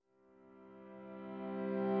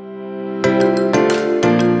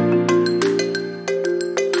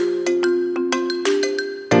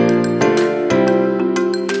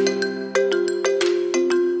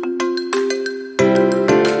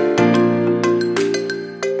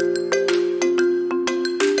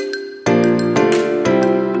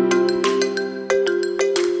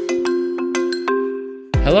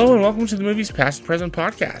Welcome to the Movies Past and Present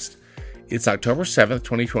podcast. It's October 7th,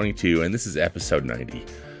 2022, and this is episode 90.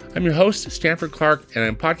 I'm your host, Stanford Clark, and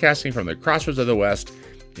I'm podcasting from the Crossroads of the West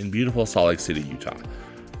in beautiful Salt Lake City, Utah.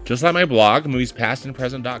 Just like my blog,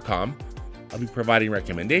 moviespastandpresent.com, I'll be providing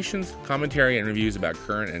recommendations, commentary, and reviews about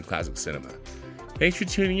current and classic cinema. Thanks for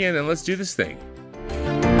tuning in, and let's do this thing.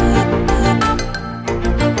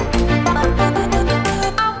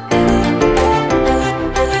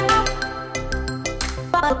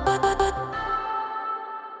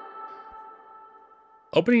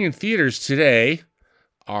 Opening in theaters today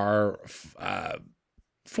are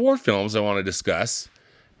four films I want to discuss,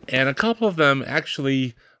 and a couple of them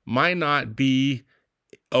actually might not be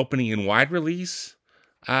opening in wide release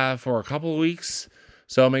for a couple of weeks,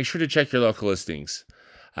 so make sure to check your local listings.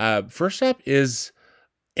 First up is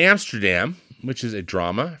Amsterdam, which is a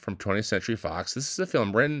drama from 20th Century Fox. This is a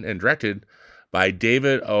film written and directed by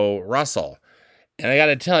David O. Russell, and I got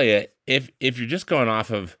to tell you, if you're just going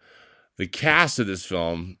off of the cast of this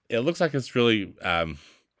film, it looks like it's really going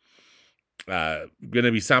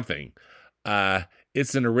to be something.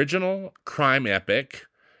 It's an original crime epic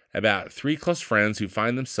about three close friends who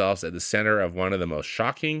find themselves at the center of one of the most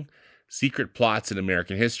shocking secret plots in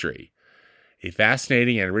American history. A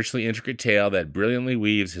fascinating and richly intricate tale that brilliantly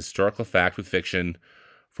weaves historical fact with fiction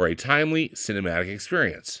for a timely cinematic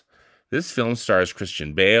experience. This film stars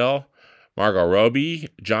Christian Bale, Margot Robbie,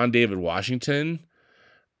 John David Washington,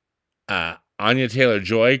 Anya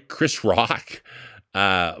Taylor-Joy, Chris Rock,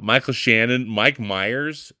 Michael Shannon, Mike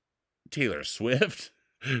Myers, Taylor Swift,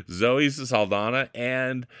 Zoe Saldana,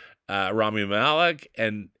 and Rami Malek,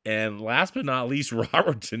 and last but not least,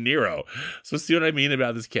 Robert De Niro. So see what I mean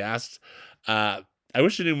about this cast? I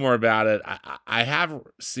wish I knew more about it. I have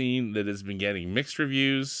seen that it's been getting mixed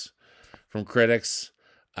reviews from critics,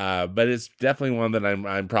 but it's definitely one that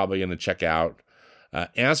I'm probably going to check out.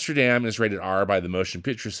 Amsterdam is rated R by the Motion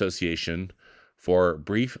Picture Association for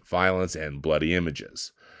brief violence and bloody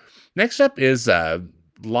images. Next up is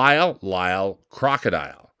Lyle, Lyle,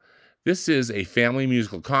 Crocodile. This is a family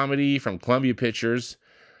musical comedy from Columbia Pictures.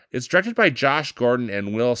 It's directed by Josh Gordon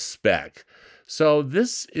and Will Speck. So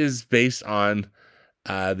this is based on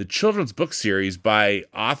the children's book series by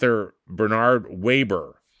author Bernard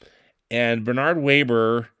Waber. And Bernard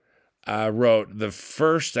Waber wrote the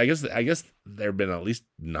first, I guess there have been at least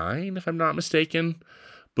 9, if I'm not mistaken,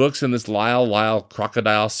 books in this Lyle, Lyle,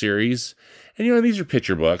 Crocodile series. And, these are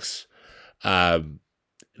picture books.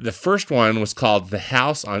 The first one was called The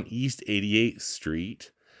House on East 88th Street.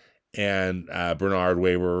 And Bernard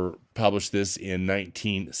Waber published this in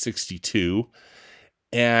 1962.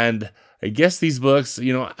 And I guess these books,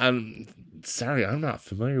 I'm sorry, I'm not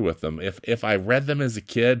familiar with them. If I read them as a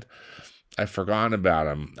kid, I've forgotten about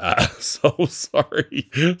them. So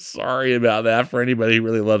sorry about that for anybody who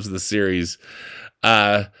really loves the series.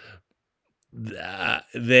 They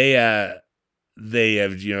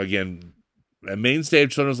have, again, a mainstay of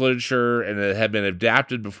children's literature, and it had been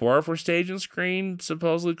adapted before for stage and screen,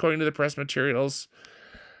 supposedly, according to the press materials.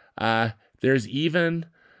 There's even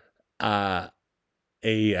a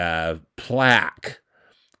plaque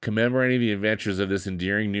commemorating the adventures of this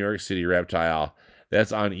endearing New York City reptile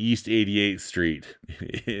that's on East 88th Street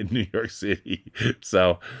in New York City.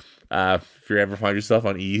 So if you ever find yourself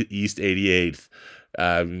on East 88th,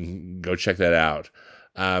 go check that out.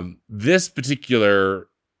 This particular,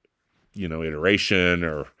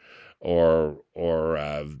 iteration or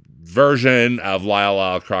version of Lyle,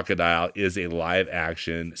 Lyle, Crocodile is a live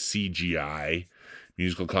action CGI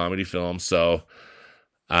musical comedy film. So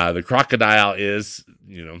the crocodile is,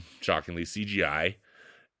 shockingly CGI,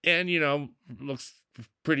 and looks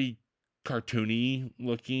pretty cartoony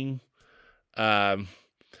looking. And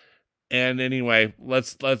anyway,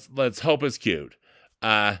 let's hope it's cute.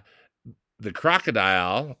 The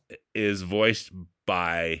crocodile is voiced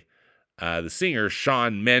by the singer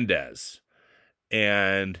Shawn Mendes,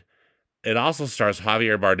 and it also stars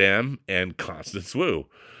Javier Bardem and Constance Wu.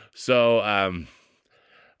 So,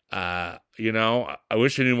 I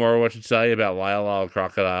wish I knew more what to tell you about Lyle, Lyle,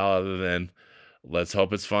 Crocodile, other than let's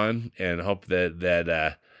hope it's fun and hope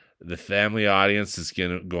that the family audience is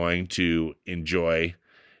going to enjoy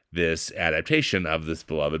this adaptation of this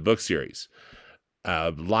beloved book series.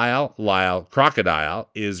 Lyle, Lyle, Crocodile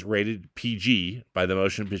is rated PG by the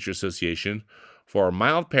Motion Picture Association for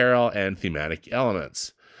mild peril and thematic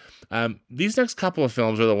elements. These next couple of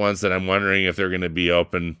films are the ones that I'm wondering if they're going to be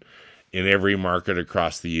open in every market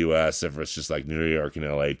across the U.S., if it's just like New York and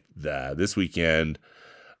L.A. This weekend.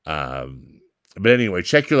 But anyway,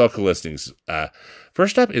 check your local listings.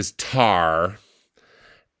 First up is Tar.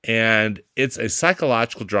 And it's a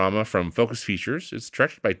psychological drama from Focus Features. It's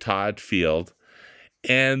directed by Todd Field.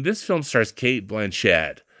 And this film stars Cate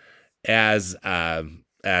Blanchett as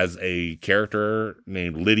a character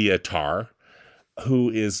named Lydia Tarr, who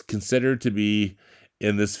is considered to be,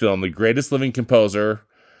 in this film, the greatest living composer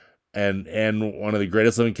and one of the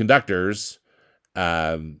greatest living conductors,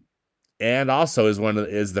 and also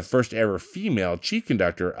is the first ever female chief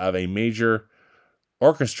conductor of a major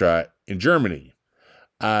orchestra in Germany.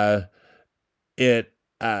 So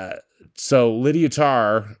Lydia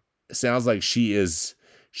Tarr sounds like she is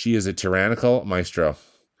a tyrannical maestro,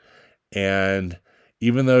 and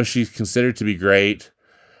even though she's considered to be great,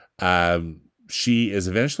 she is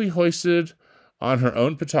eventually hoisted on her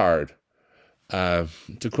own petard, to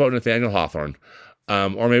quote Nathaniel Hawthorne,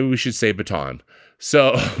 or maybe we should say baton.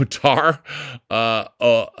 So Tar,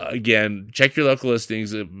 again, check your local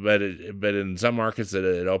listings, but in some markets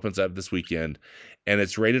it opens up this weekend, and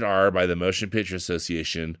it's rated R by the Motion Picture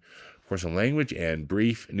Association for some language and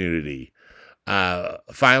brief nudity.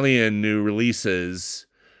 Finally, in new releases,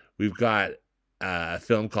 we've got a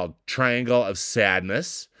film called Triangle of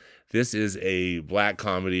Sadness. This is a black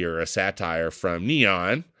comedy or a satire from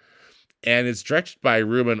Neon, and it's directed by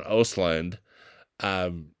Ruben Östlund.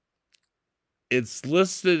 It's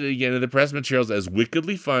listed again in the press materials as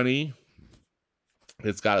wickedly funny.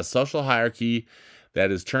 It's got a social hierarchy that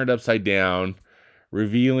is turned upside down,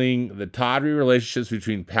 revealing the tawdry relationships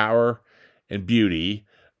between power and beauty.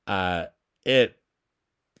 It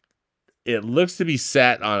looks to be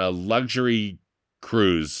set on a luxury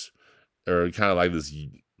cruise, or kind of like this,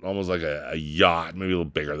 almost like a yacht, maybe a little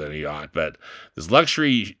bigger than a yacht, but this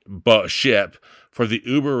luxury ship for the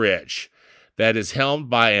uber rich that is helmed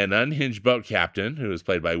by an unhinged boat captain who is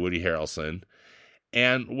played by Woody Harrelson.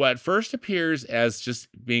 And what first appears as just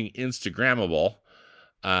being Instagrammable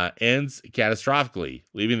ends catastrophically,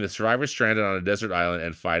 leaving the survivors stranded on a desert island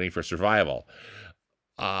and fighting for survival.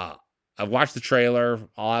 I've watched the trailer.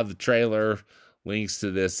 I'll have the trailer links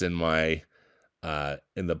to this in my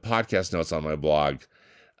in the podcast notes on my blog.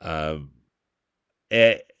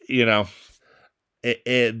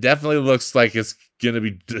 It definitely looks like it's gonna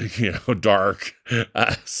be dark.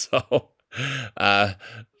 So the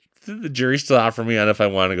jury's still out for me on if I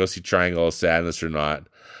want to go see Triangle of Sadness or not.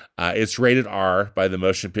 It's rated R by the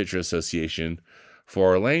Motion Picture Association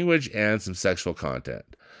for language and some sexual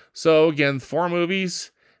content. So again, 4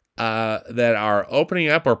 movies that are opening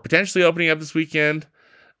up or potentially opening up this weekend: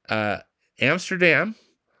 Amsterdam,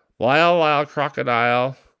 Lyle Lyle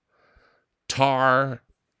Crocodile, Tar,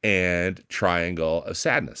 and Triangle of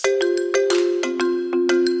Sadness.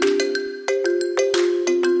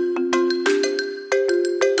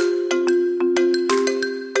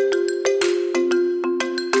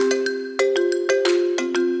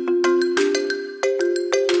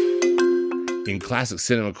 In Classic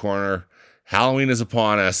Cinema Corner, Halloween is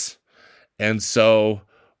upon us, and so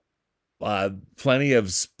plenty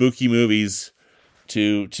of spooky movies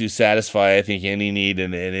to satisfy, I think, any need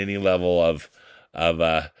and any level of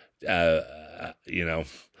a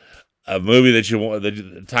movie that you want,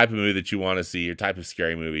 the type of movie that you want to see, or type of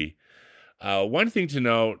scary movie. One thing to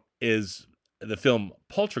note is the film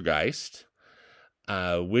Poltergeist,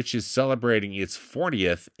 which is celebrating its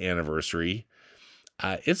 40th anniversary.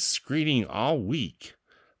 It's screening all week.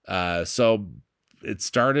 So it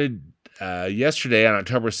started yesterday on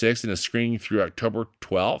October 6th and is screening through October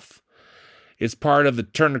 12th. It's part of the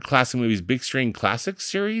Turner Classic Movies Big Screen Classics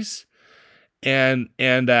series. And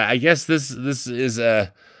I guess this is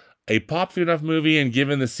a popular enough movie, and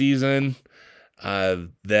given the season,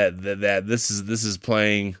 that this is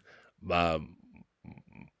playing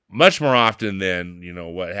much more often than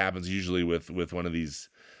what happens usually with one of these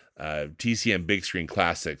TCM Big Screen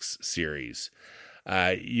Classics series.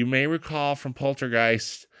 You may recall from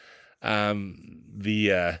Poltergeist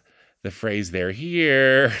the phrase "they're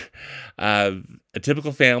here." A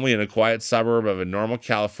typical family in a quiet suburb of a normal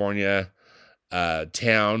California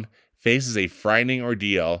town faces a frightening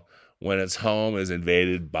ordeal when its home is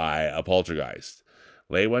invaded by a poltergeist.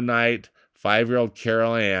 Late one night, 5-year-old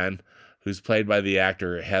Carol Ann, who's played by the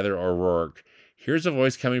actor Heather O'Rourke, hears a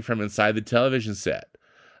voice coming from inside the television set.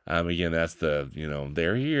 Again, that's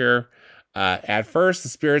they're here. At first, the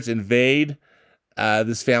spirits invade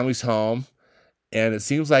this family's home, and it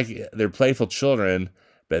seems like they're playful children,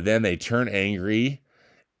 but then they turn angry.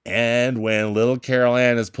 And when little Carol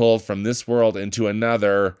Ann is pulled from this world into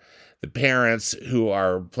another, the parents, who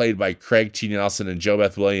are played by Craig T. Nelson and Jo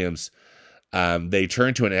Beth Williams, they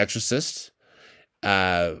turn to an exorcist,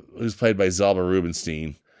 who's played by Zelda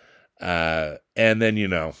Rubinstein. And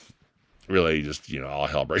then, really just, all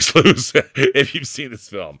hell breaks loose if you've seen this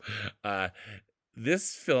film.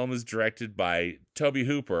 This film is directed by Tobe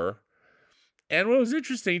Hooper. And what was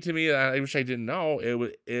interesting to me, I wish I didn't know,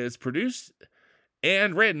 is produced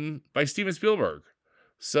and written by Steven Spielberg.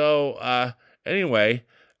 So anyway,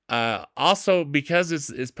 also because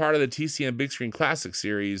it's part of the TCM Big Screen Classic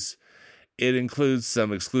series, it includes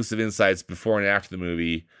some exclusive insights before and after the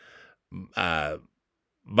movie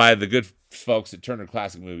by the good folks at Turner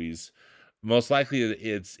Classic Movies. Most likely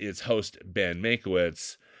it's host Ben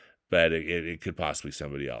Mankiewicz, but it could possibly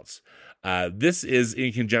somebody else. This is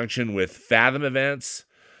in conjunction with Fathom Events.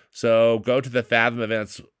 So go to the Fathom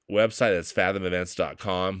Events website. That's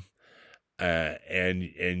fathomevents.com. And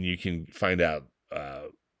you can find out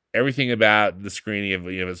everything about the screening of,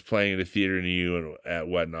 if it's playing in the theater near you and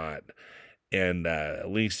whatnot, and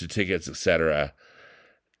links to tickets, etc.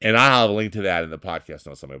 And I'll have a link to that in the podcast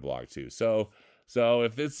notes on my blog too. So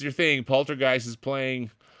if it's your thing, Poltergeist is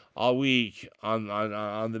playing all week on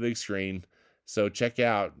the big screen. So check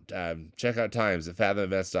out times at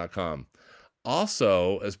fathomevents.com.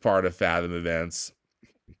 Also, as part of Fathom Events,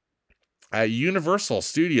 Universal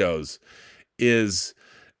Studios is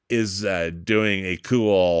doing a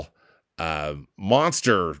cool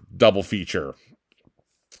monster double feature.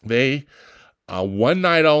 They one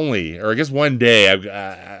night only, or I guess one day.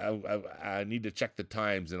 I need to check the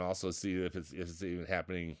times and also see if it's even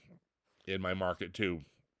happening in my market too.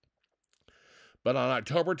 But on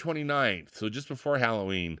October 29th, so just before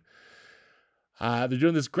Halloween, they're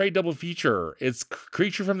doing this great double feature. It's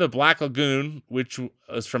Creature from the Black Lagoon, which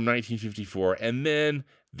was from 1954, and then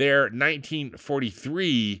their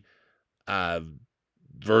 1943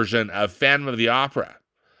 version of Phantom of the Opera.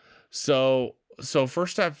 So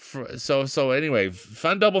first up, so anyway,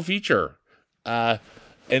 fun double feature, and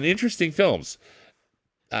interesting films.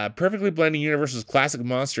 Perfectly blending Universal's classic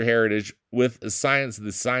monster heritage with the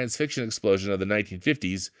science fiction explosion of the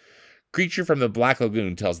 1950s, Creature from the Black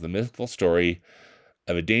Lagoon tells the mythical story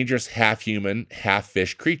of a dangerous half-human,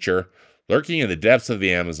 half-fish creature lurking in the depths of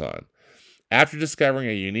the Amazon. After discovering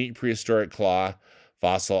a unique prehistoric claw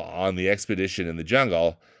fossil on the expedition in the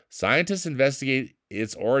jungle, scientists investigate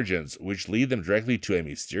its origins, which lead them directly to a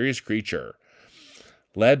mysterious creature.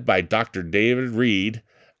 Led by Dr. David Reed,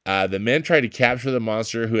 the men try to capture the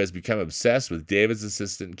monster, who has become obsessed with David's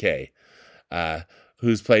assistant Kay,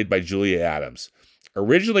 who's played by Julia Adams.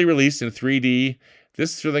 Originally released in 3D,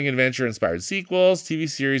 this thrilling adventure inspired sequels, TV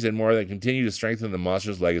series, and more that continue to strengthen the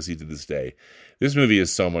monster's legacy to this day. This movie is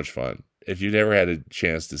so much fun. If you've never had a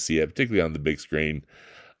chance to see it, particularly on the big screen,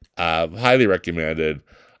 highly recommended.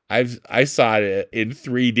 I saw it in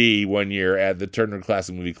 3D one year at the Turner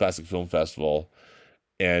Classic Film Festival,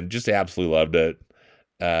 and just absolutely loved it.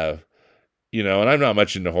 And I'm not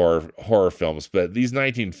much into horror films, but these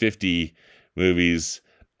 1950 movies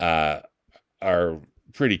are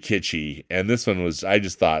pretty kitschy, and this one was. I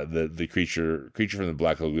just thought that the creature from the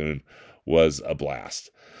Black Lagoon was a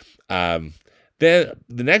blast. Then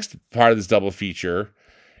the next part of this double feature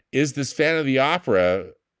is this Phantom of the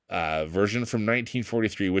Opera version from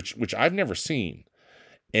 1943, which I've never seen,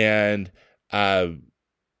 and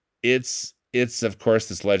it's of course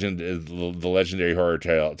this the legendary horror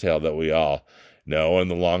tale that we all know,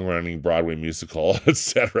 and the long-running Broadway musical,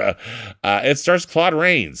 etc. It stars Claude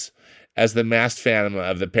Rains as the masked phantom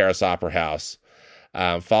of the Paris Opera House.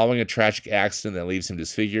 Following a tragic accident that leaves him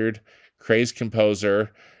disfigured, crazed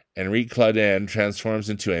composer Enrique Claudin transforms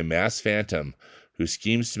into a masked phantom who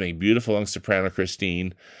schemes to make beautiful young soprano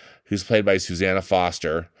Christine, who's played by Susanna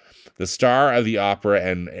Foster, the star of the opera,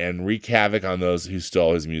 and wreak havoc on those who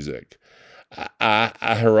stole his music.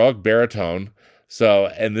 A heroic baritone,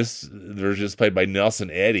 and this version is played by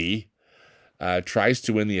Nelson Eddy, tries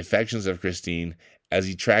to win the affections of Christine as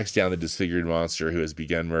he tracks down the disfigured monster who has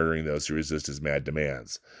begun murdering those who resist his mad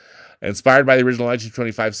demands. Inspired by the original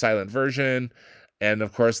 1925 silent version, and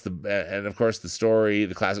of course the story,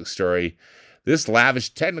 the classic story, this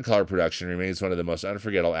lavish Technicolor production remains one of the most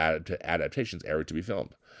unforgettable adaptations ever to be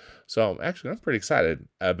filmed. So actually, I'm pretty excited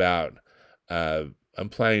about. I'm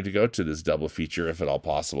planning to go to this double feature, if at all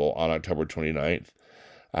possible, on October 29th.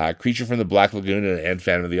 Creature from the Black Lagoon and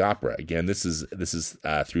Phantom of the Opera. Again, this is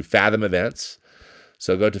through Fathom Events.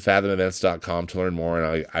 So go to fathomevents.com to learn more,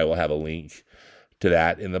 and I will have a link to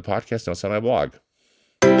that in the podcast notes on my blog.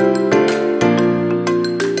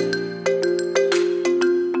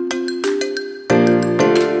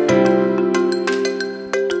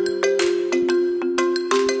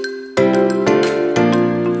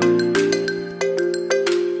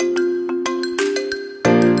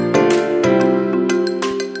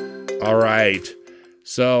 All right.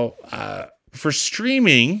 So for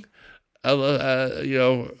streaming,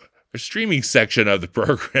 a streaming section of the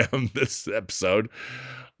program this episode.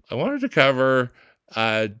 I wanted to cover,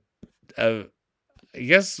 uh, I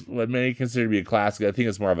guess what many consider to be a classic. I think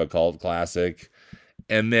it's more of a cult classic,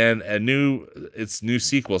 and then its new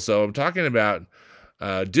sequel. So I'm talking about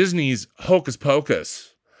Disney's Hocus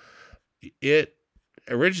Pocus. The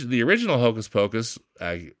original Hocus Pocus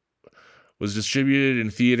was distributed in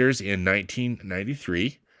theaters in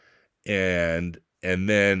 1993, and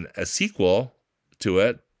then a sequel to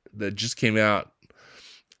it that just came out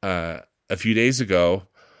a few days ago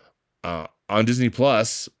on Disney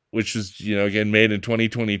Plus, which was again made in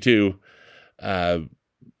 2022,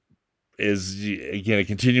 is again a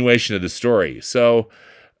continuation of the story. So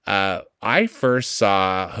I first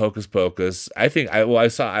saw Hocus Pocus. I've now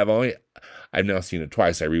seen it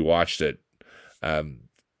twice. I rewatched it,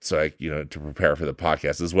 so I to prepare for the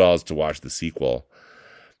podcast as well as to watch the sequel.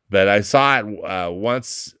 But I saw it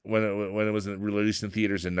once when it was released in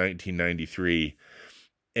theaters in 1993,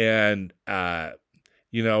 and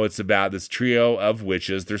it's about this trio of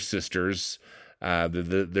witches. They're sisters. They're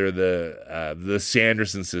the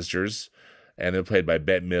Sanderson sisters, and they're played by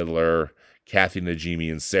Bette Midler, Kathy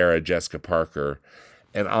Najimy, and Sarah Jessica Parker.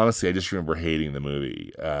 And honestly, I just remember hating the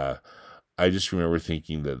movie. I just remember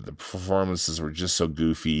thinking that the performances were just so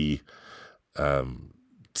goofy.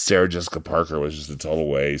 Sarah Jessica Parker was just a total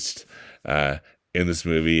waste in this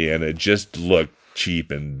movie, and it just looked cheap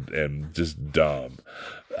and just dumb.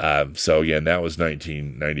 So again, that was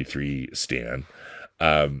 1993 Stan.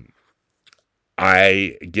 I'm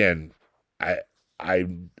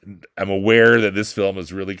aware that this film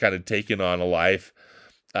has really kind of taken on a life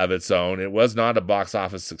of its own. It was not a box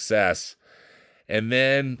office success. And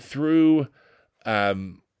then through a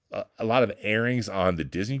lot of airings on the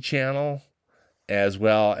Disney Channel, as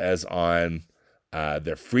well as on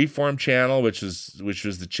their Freeform channel, which was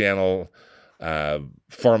the channel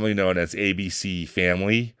formerly known as ABC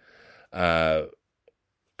Family. The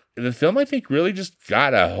film, I think, really just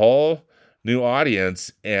got a whole new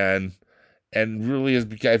audience and really has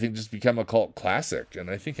become, I think, just become a cult classic. And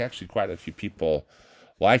I think actually quite a few people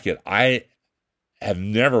like it. I have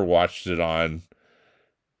never watched it on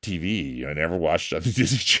TV. I never watched it on the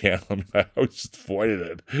Disney Channel. I mean, I always just avoided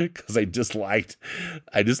it because I disliked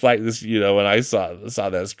this, when I saw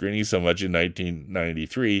that screening so much in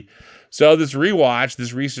 1993. So this recent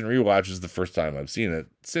rewatch is the first time I've seen it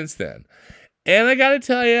since then. And I got to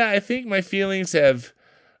tell you, I think my feelings have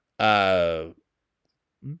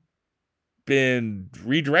been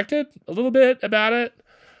redirected a little bit about it.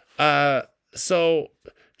 So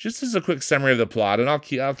just as a quick summary of the plot, and I'll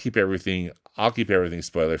keep everything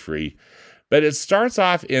spoiler free, but it starts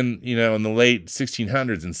off in the late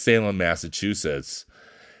 1600s in Salem, Massachusetts,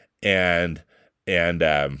 and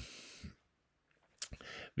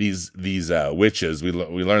these witches, we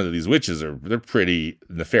learn that these witches they're pretty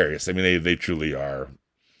nefarious. I mean, they truly are,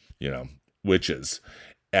 witches,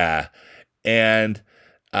 and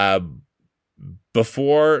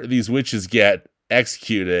before these witches get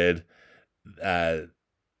executed,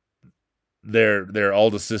 their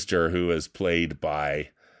oldest sister, who is played by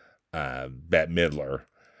Bette Midler,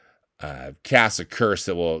 casts a curse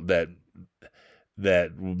that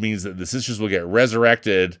means that the sisters will get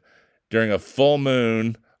resurrected during a full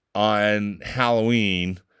moon on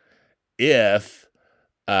Halloween if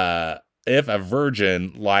a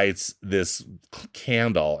virgin lights this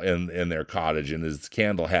candle in their cottage, and this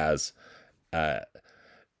candle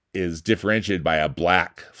is differentiated by a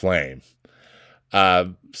black flame.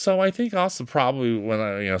 So I think also probably when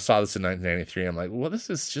I saw this in 1993, I'm like, well, this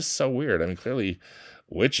is just so weird. I mean, clearly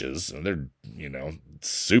witches, and they're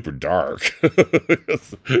super dark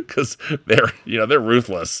because they're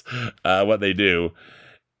ruthless what they do.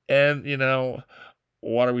 And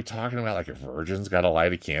what are we talking about? Like, a virgin's got to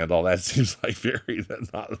light a candle? That seems like very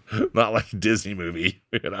not like a Disney movie,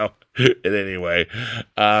 in any way.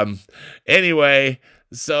 Anyway,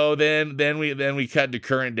 so then we cut to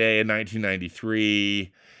current day in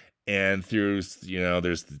 1993, and through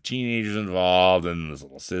there's the teenagers involved and this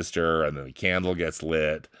little sister, and then the candle gets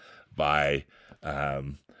lit by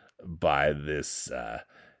this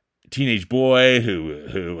teenage boy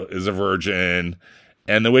who is a virgin.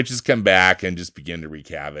 And the witches come back and just begin to wreak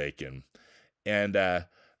havoc, and I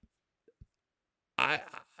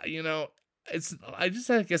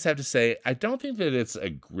guess have to say, I don't think that it's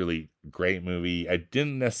a really great movie. I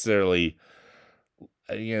didn't necessarily,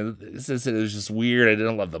 it was just weird. I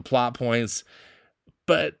didn't love the plot points,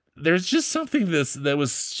 but there's just something that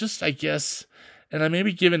was just, I guess, and I may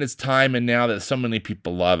be given its time, and now that so many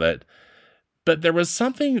people love it, but there was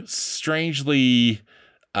something strangely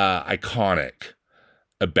iconic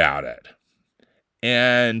about it.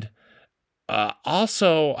 And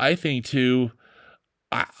also, I think too,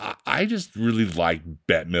 I just really like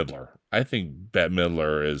Bette Midler. I think Bette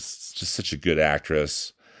Midler is just such a good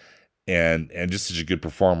actress and just such a good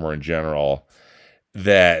performer in general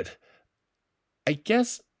that I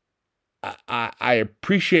guess I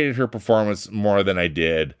appreciated her performance more than I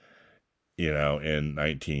did, in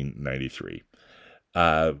 1993.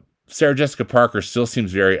 Sarah Jessica Parker still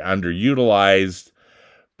seems very underutilized,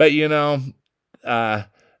 but uh,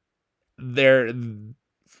 there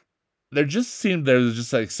there's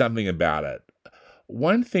just like something about it.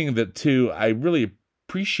 One thing that too I really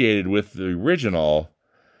appreciated with the original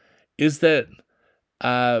is that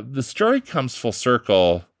the story comes full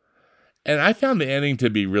circle, and I found the ending to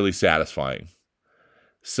be really satisfying.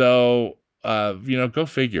 So go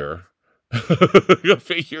figure. Go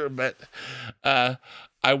figure. But I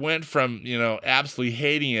went from absolutely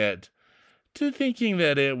hating it to thinking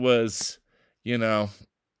that it was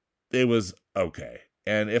okay.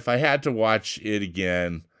 And if I had to watch it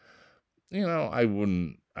again, I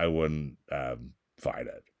wouldn't fight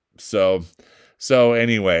it. So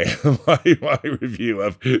anyway, my review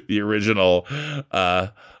of the original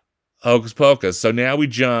Hocus Pocus. So now we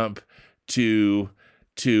jump to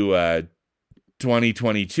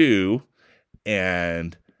 2022,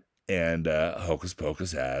 and Hocus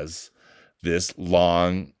Pocus has this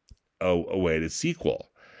long awaited sequel.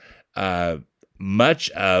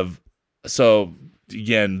 So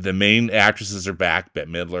again, the main actresses are back: Bette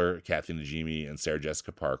Midler, Kathy Najimy, and Sarah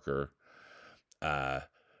Jessica Parker.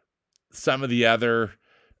 Some of the other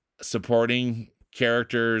supporting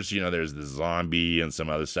characters, there's the zombie and some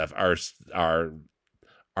other stuff are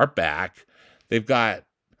back. They've got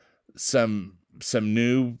some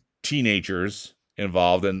new teenagers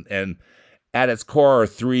involved, and at its core are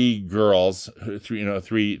three girls who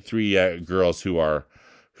are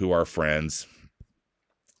friends.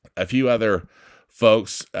 A few other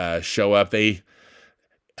folks show up. They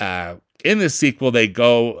in this sequel they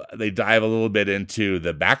dive a little bit into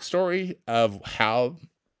the backstory of how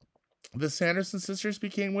the Sanderson sisters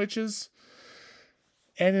became witches,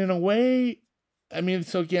 and in a way, I mean,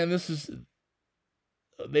 so again,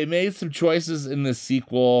 they made some choices in the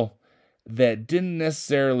sequel that didn't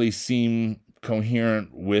necessarily seem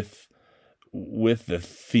coherent with the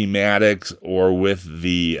thematics or with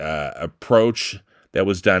the approach that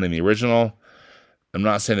was done in the original. I'm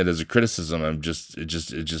not saying that as a criticism. I'm just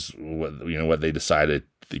what they decided,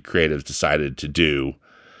 the creatives decided to do,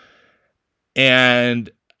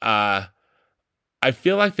 and I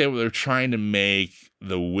feel like they were trying to make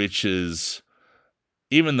the witches,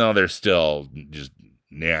 even though they're still just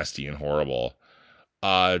nasty and horrible,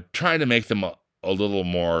 trying to make them a little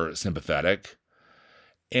more sympathetic,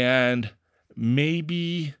 and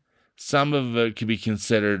maybe some of it could be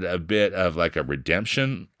considered a bit of like a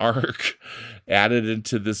redemption arc added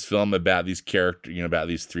into this film about these characters, about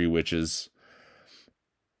these three witches.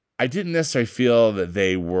 I didn't necessarily feel that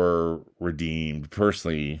they were redeemed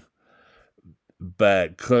personally,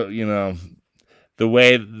 but the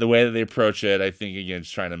way that they approach it, I think again,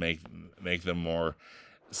 just trying to make them more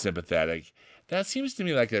sympathetic. That seems to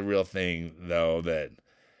me like a real thing, though, that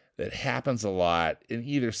happens a lot in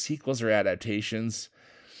either sequels or adaptations.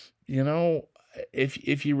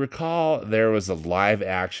 If you recall, there was a live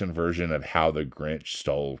action version of How the Grinch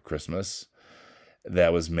Stole Christmas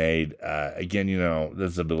that was made. Again,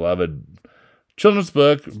 this is a beloved children's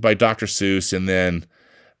book by Dr. Seuss, and then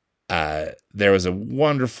there was a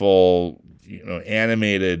wonderful,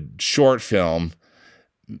 animated short film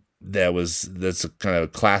that's a kind of a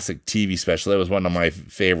classic TV special. That was one of my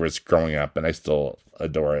favorites growing up, and I still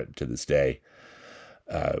adore it to this day.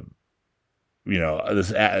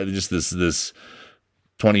 This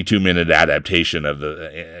 22-minute adaptation of an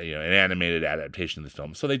animated adaptation of the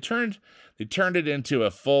film. So they turned it into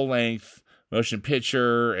a full-length motion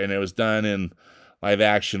picture, and it was done in live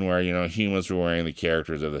action where humans were wearing the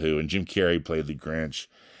characters of the Who, and Jim Carrey played the Grinch,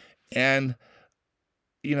 and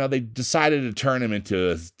they decided to turn him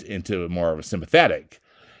into more of a sympathetic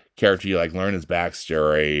character. You learn his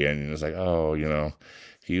backstory, and it's like, oh,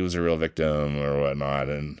 he was a real victim or whatnot,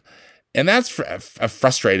 and that's a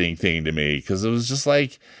frustrating thing to me, because it was just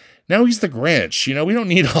like, now he's the Grinch. We don't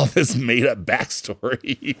need all this made up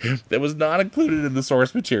backstory that was not included in the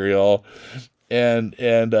source material, and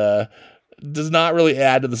does not really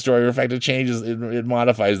add to the story. In fact, it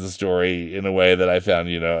modifies the story in a way that I found,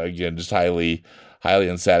 again, just highly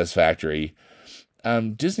unsatisfactory.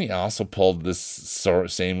 Disney also pulled this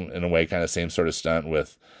same sort of stunt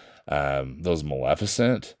with those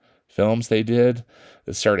Maleficent films they did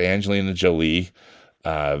that starred Angelina Jolie,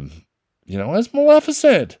 as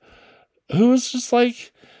Maleficent. who is just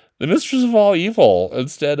like the mistress of all evil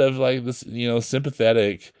instead of like this,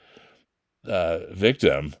 sympathetic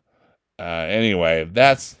victim. Anyway,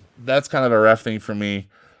 that's kind of a rough thing for me.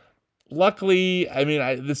 Luckily, I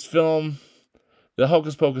mean, this film, the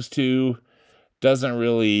Hocus Pocus 2, doesn't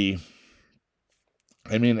really.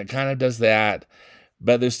 I mean, it kind of does that,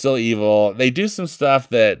 but they're still evil. They do some stuff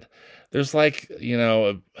that there's like,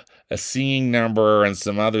 a singing number and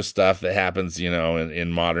some other stuff that happens,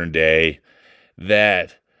 in modern day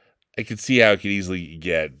that I could see how it could easily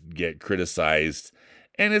get criticized.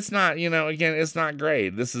 And it's not, again, it's not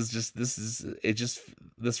great. This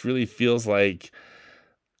really feels like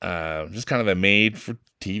just kind of a made for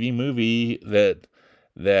TV movie that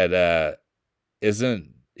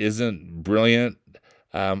isn't brilliant.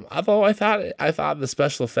 Although I thought the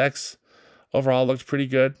special effects overall looked pretty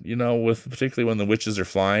good, with particularly when the witches are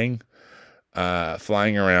flying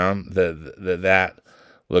around, that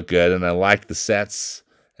looked good, and I liked the sets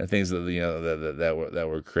and things that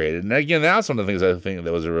were created. And again, that's one of the things I think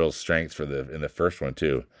that was a real strength in the first one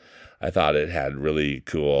too. I thought it had really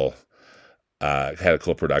cool, had a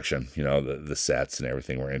cool production. The sets and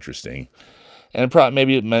everything were interesting, and probably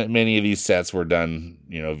maybe many of these sets were done,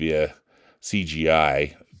 via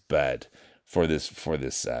CGI, but for this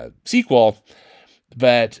sequel,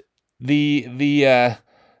 but I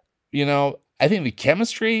think the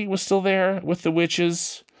chemistry was still there with the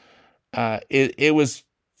witches. It was,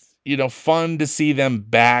 fun to see them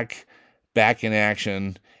back in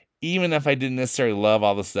action, even if I didn't necessarily love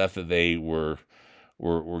all the stuff that they were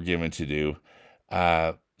given to do.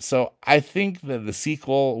 So I think that the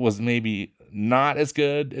sequel was maybe not as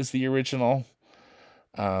good as the original.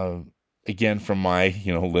 Again, from my,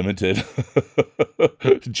 limited,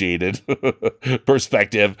 jaded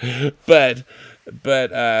perspective, but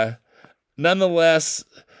nonetheless,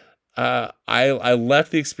 I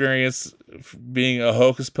left the experience being a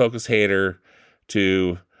Hocus Pocus hater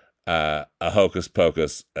to a Hocus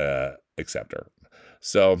Pocus acceptor.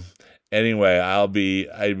 So anyway, I'd be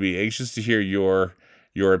anxious to hear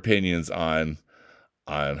your opinions on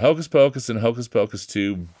Hocus Pocus and Hocus Pocus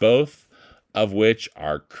 2, both of which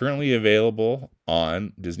are currently available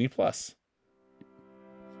on Disney+. Well,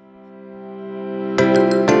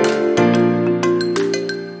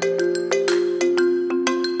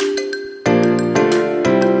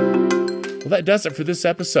 that does it for this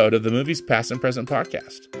episode of the Movies Past and Present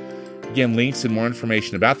podcast. Again, links and more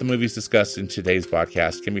information about the movies discussed in today's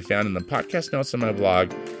podcast can be found in the podcast notes on my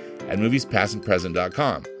blog at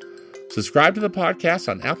moviespastandpresent.com. Subscribe to the podcast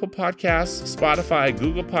on Apple Podcasts, Spotify,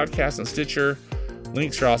 Google Podcasts, and Stitcher.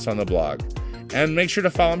 Links are also on the blog. And make sure to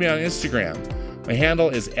follow me on Instagram. My handle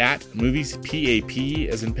is @moviespap,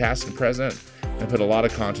 as in past and present, and I put a lot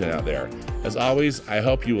of content out there. As always, I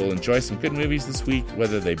hope you will enjoy some good movies this week,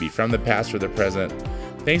 whether they be from the past or the present.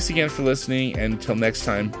 Thanks again for listening, and until next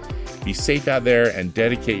time, be safe out there and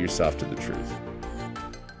dedicate yourself to the truth.